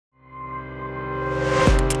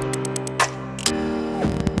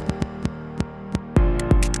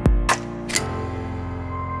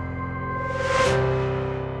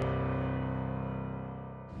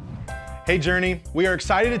Hey Journey, we are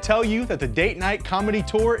excited to tell you that the Date Night Comedy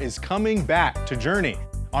Tour is coming back to Journey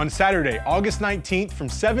on Saturday, August 19th from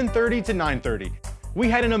 7:30 to 9:30. We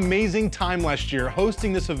had an amazing time last year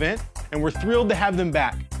hosting this event, and we're thrilled to have them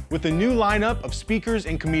back with a new lineup of speakers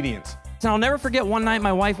and comedians. So I'll never forget one night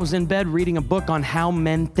my wife was in bed reading a book on how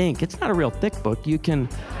men think. It's not a real thick book. You can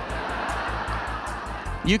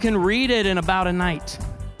read it in about a night.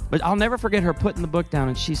 But I'll never forget her putting the book down,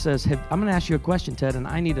 and she says, I'm going to ask you a question, Ted, and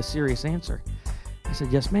I need a serious answer. I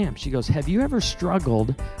said, yes, ma'am. She goes, have you ever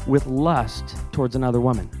struggled with lust towards another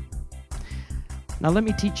woman? Now, let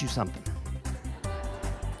me teach you something.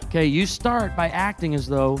 Okay, you start by acting as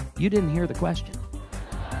though you didn't hear the question.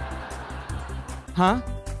 Huh?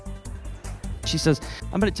 She says,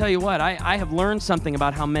 I'm going to tell you what, I have learned something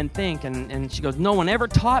about how men think, and she goes, no one ever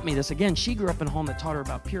taught me this. Again, she grew up in a home that taught her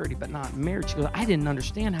about purity, but not marriage. She goes, I didn't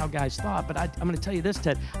understand how guys thought, but I'm going to tell you this,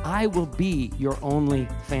 Ted, I will be your only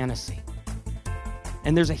fantasy.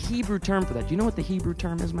 And there's a Hebrew term for that. Do you know what the Hebrew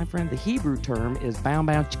term is, my friend? The Hebrew term is bow,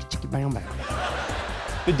 bow, chicka, chicka, bow,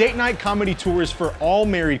 bow. The Date Night Comedy Tour is for all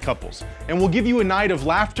married couples, and will give you a night of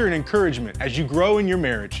laughter and encouragement as you grow in your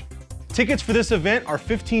marriage. Tickets for this event are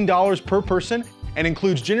 $15 per person and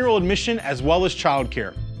includes general admission as well as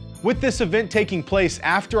childcare. With this event taking place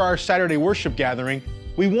after our Saturday worship gathering,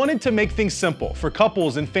 we wanted to make things simple for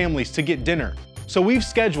couples and families to get dinner. So we've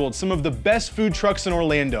scheduled some of the best food trucks in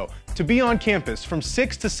Orlando to be on campus from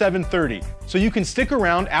 6 to 7:30, so you can stick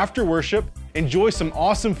around after worship, enjoy some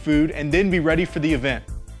awesome food, and then be ready for the event.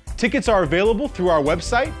 Tickets are available through our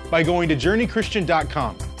website by going to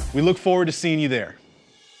journeychristian.com. We look forward to seeing you there.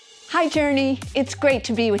 Hi Journey, it's great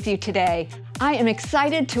to be with you today. I am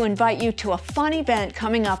excited to invite you to a fun event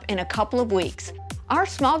coming up in a couple of weeks. Our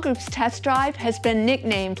small groups test drive has been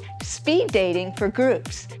nicknamed Speed Dating for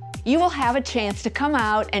Groups. You will have a chance to come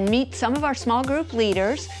out and meet some of our small group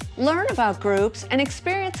leaders, learn about groups, and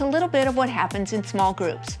experience a little bit of what happens in small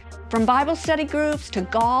groups. From Bible study groups to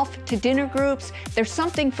golf to dinner groups, there's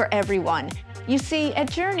something for everyone. You see,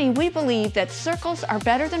 at Journey, we believe that circles are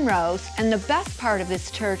better than rows, and the best part of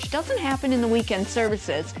this church doesn't happen in the weekend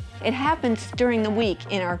services. It happens during the week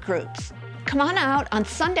in our groups. Come on out on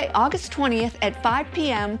Sunday, August 20th at 5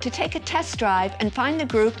 p.m. to take a test drive and find the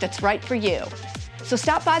group that's right for you. So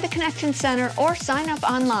stop by the Connection Center or sign up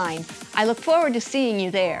online. I look forward to seeing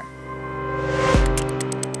you there.